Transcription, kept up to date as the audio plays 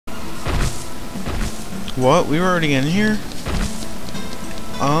What? We were already in here?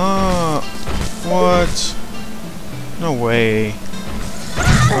 What? No way.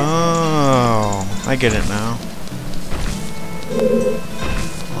 Oh, I get it now.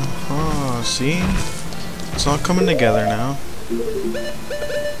 See? It's all coming together now.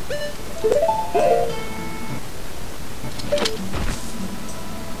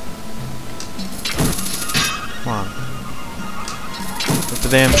 Come on. With the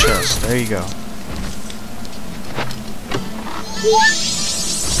damn chest. There you go.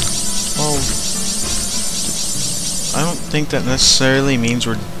 Well, I don't think that necessarily means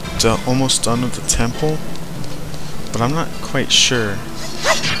we're almost done with the temple, but I'm not quite sure.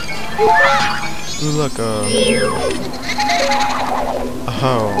 Ooh, look, a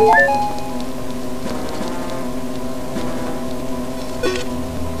hoe.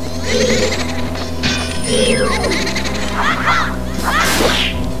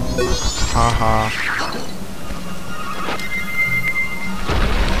 Haha.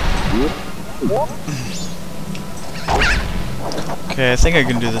 Okay, I think I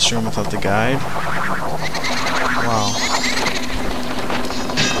can do this room without the guide. Wow.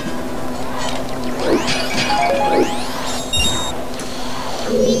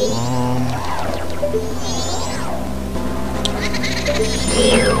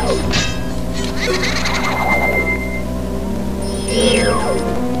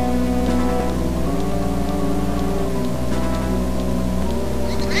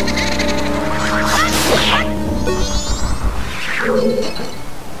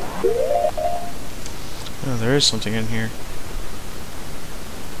 Oh, there is something in here.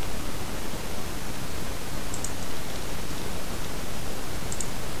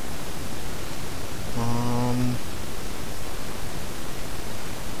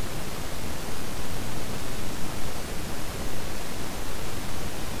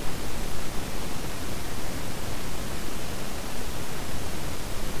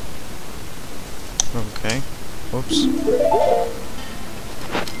 Okay. Whoops.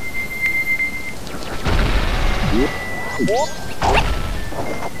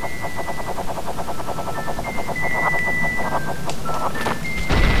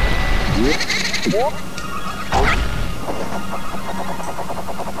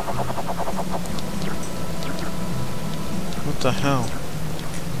 What the hell?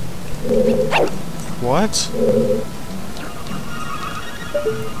 What?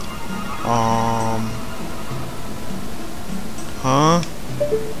 Huh?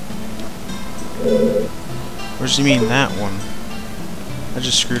 Or does he mean that one? I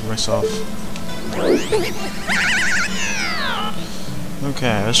just screwed myself.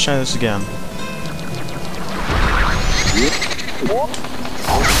 Okay, let's try this again.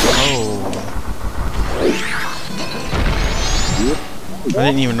 Oh. I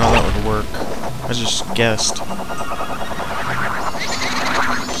didn't even know that would work. I just guessed.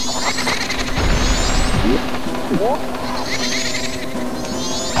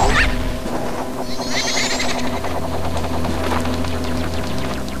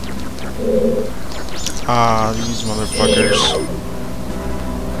 Ah, these motherfuckers.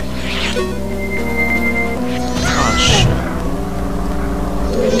 Oh shit.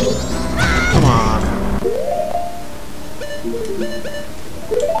 Come on.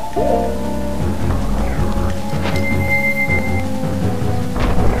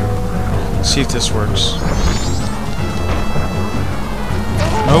 Let's see if this works.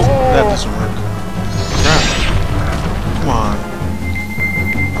 Nope, that doesn't work. Crap. Come on.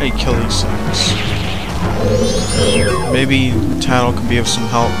 How do you kill these things? Maybe Tattle can be of some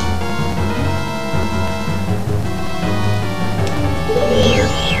help.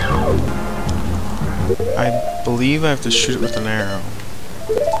 I believe I have to shoot it with an arrow.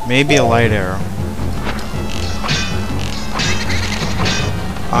 Maybe a light arrow.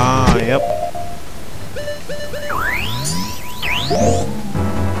 Ah, yep.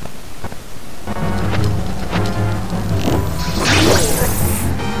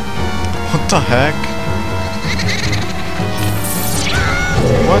 What the heck?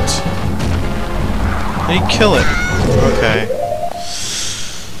 What? How do you kill it? Okay.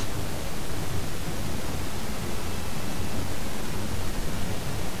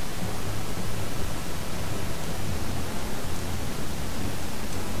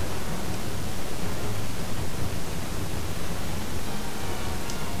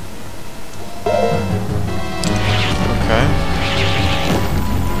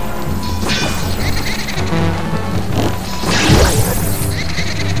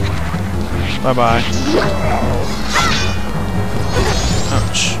 Bye-bye.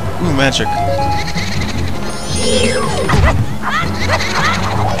 Ouch. Ooh, magic.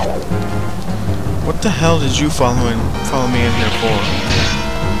 What What the hell did you follow me in here for?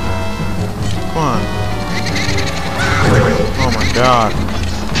 Come on. Oh my god.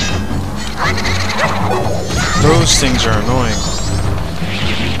 Those things are annoying.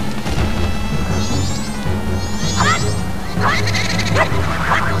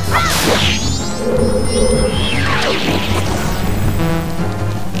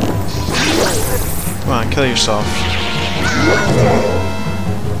 Come on, kill yourself.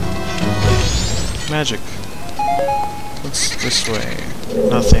 Magic. What's this way?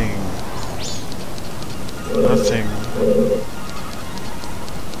 Nothing. Nothing.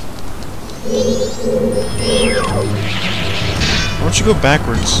 Why don't you go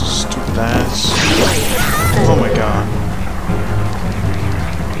backwards, stupid ass? Oh my god.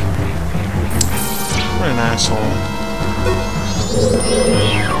 What an asshole.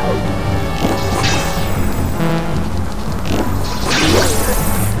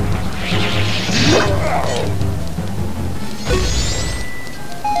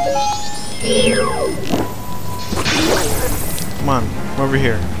 Come on, over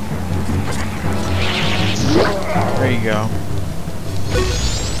here. There you go.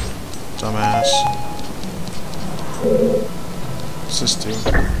 Dumbass. What's this do?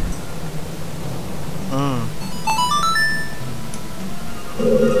 Oh.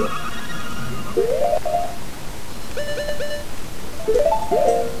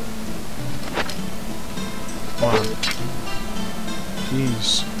 Come on. Jeez.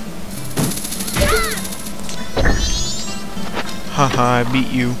 Haha, I beat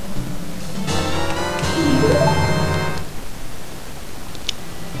you.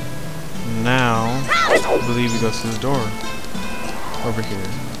 Now, I believe we go through the door. Over here.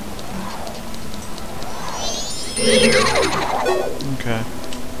 Okay.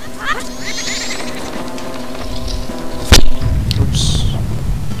 Oops.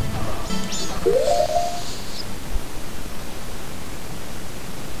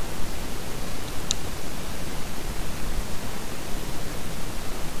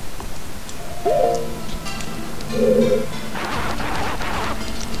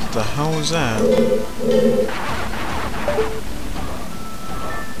 What the hell was that?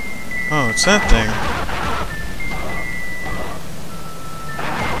 Oh, it's that thing.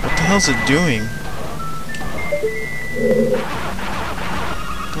 What the hell's it doing?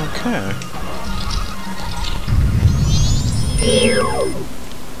 Okay.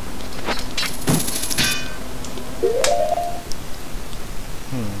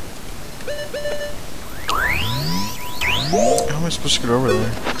 How am I supposed to get over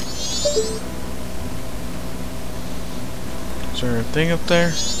there? Is there a thing up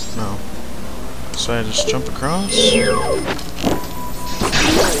there? No. So I just jump across?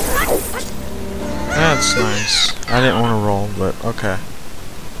 That's nice. I didn't want to roll, but okay.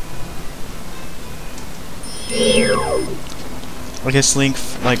 I guess Link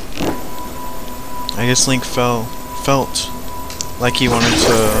felt like he wanted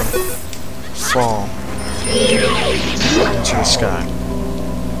to fall into the sky.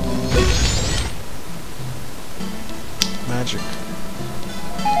 Magic.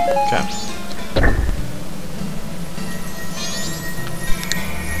 Okay.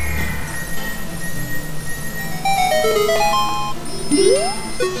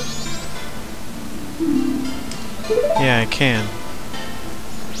 Yeah, I can.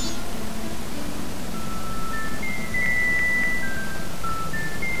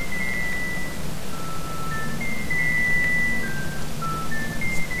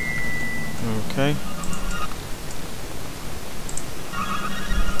 Okay.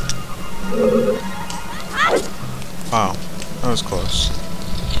 Wow, that was close.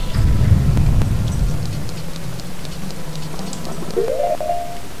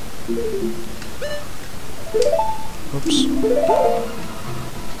 Oops.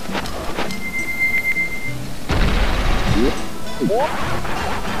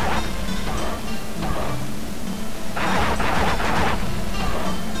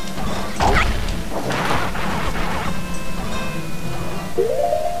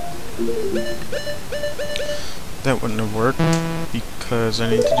 That wouldn't have worked because I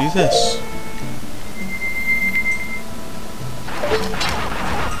need to do this.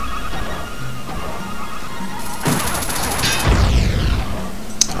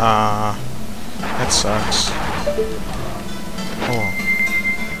 That sucks. Oh well.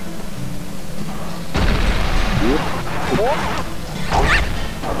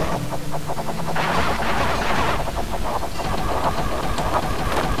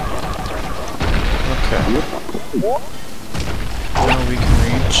 Okay. Now we can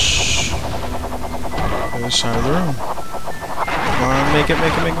reach the other side of the room. Come on, make it.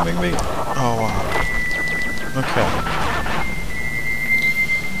 Oh wow. Okay.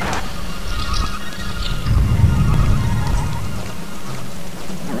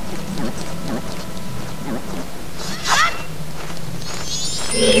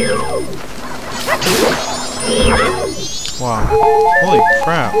 Wow. Holy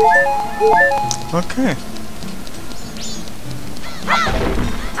crap. Okay.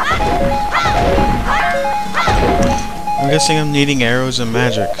 I'm guessing I'm needing arrows and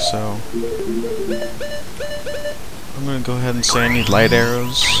magic, so I'm gonna go ahead and say I need light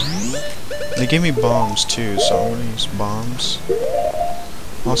arrows. They gave me bombs too, so I'm gonna use bombs.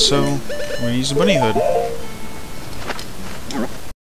 Also, I'm gonna use a bunny hood.